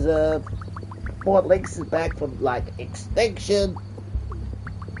nature reserve, brought lynxes back from, like, extinction.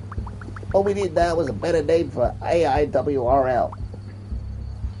 All we need now was a better name for AIWRL.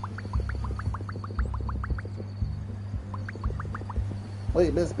 Well,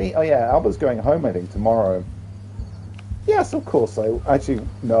 you missed me? Oh yeah, Alba's going home, I think, tomorrow. Yes, of course I... Actually,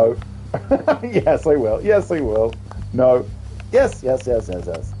 no. Yes, I will. Yes, I will. No. Yes.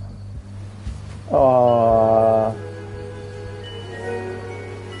 Aww.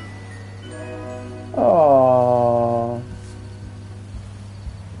 Aww.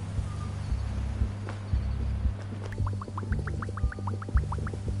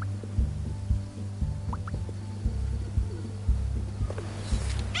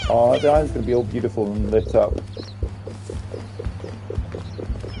 Oh, the island's going to be all beautiful and lit up.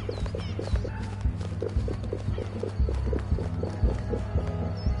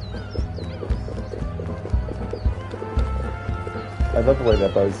 I love the way their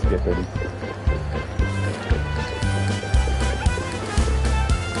bows skipping.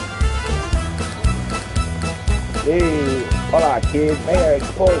 Hey, hola kid, Mayor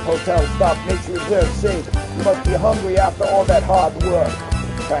exposed hotel stop, nature reserve safe. You must be hungry after all that hard work.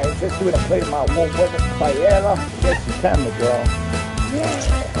 Can I just doing a plate of my warm weather paella? Yes, you can, McGraw. Yeah.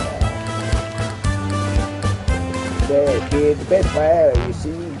 There, kid, the best paella, you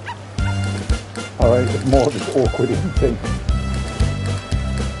see. Alright, it's more of this awkward eating.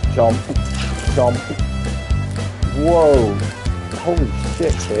 Jump. Whoa. Holy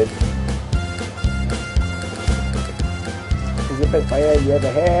shit, kid. Is it the best paella you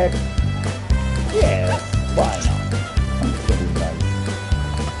ever had? Yes, why not? I'm kidding, guys.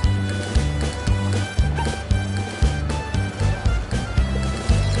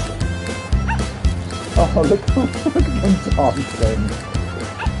 Oh, look at him dancing.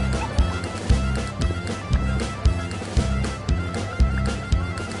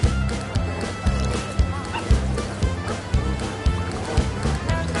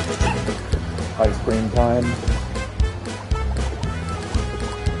 Ice cream time.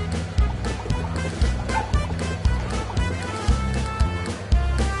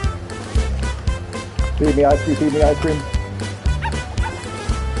 Feed me ice cream, feed me ice cream.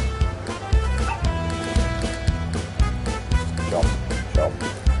 Jump.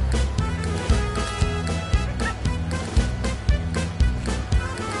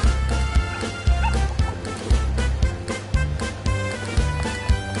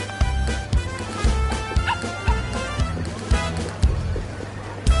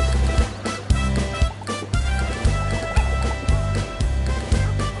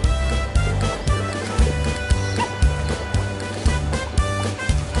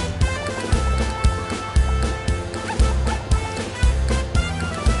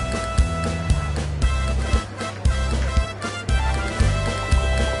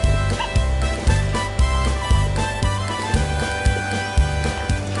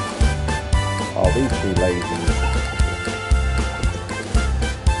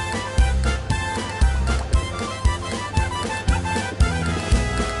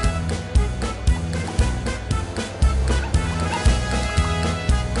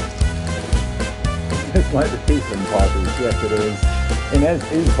 It's like the Tiefling parties, yes it is. Inez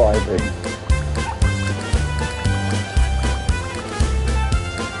is vibing.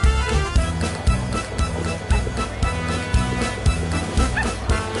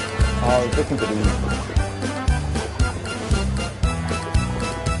 Oh, I was looking for these.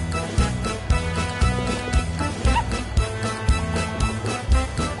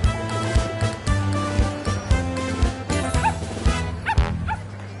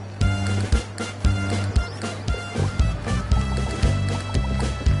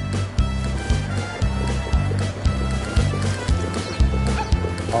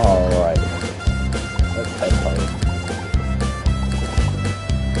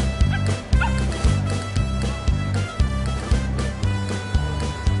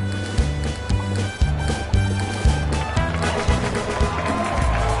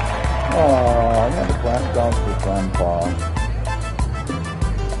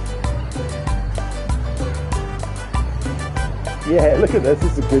 Yeah, look at this.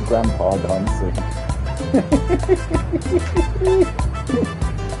 This is a good grandpa dancing.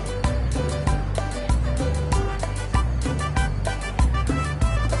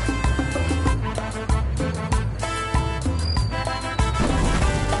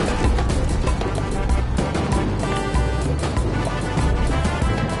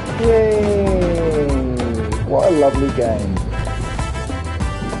 Yay! What a lovely game.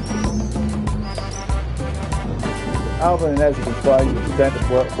 Alba and Inez have inspired you to present the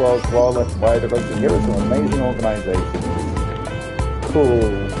world's wildlife and biodiversity. Here are some amazing organisations.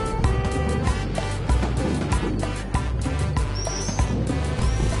 Cool.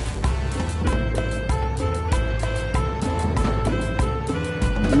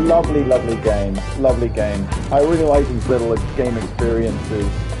 Lovely, lovely game. Lovely game. I really like these little game experiences.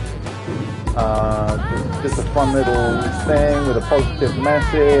 Just a fun little thing with a positive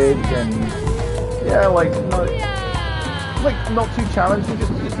message, and yeah, not too challenging,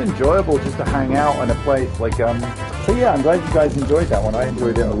 just enjoyable, just to hang out in a place like so yeah, I'm glad you guys enjoyed that one. I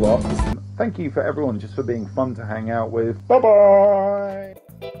enjoyed it a lot. Thank you for everyone just for being fun to hang out with. Bye bye.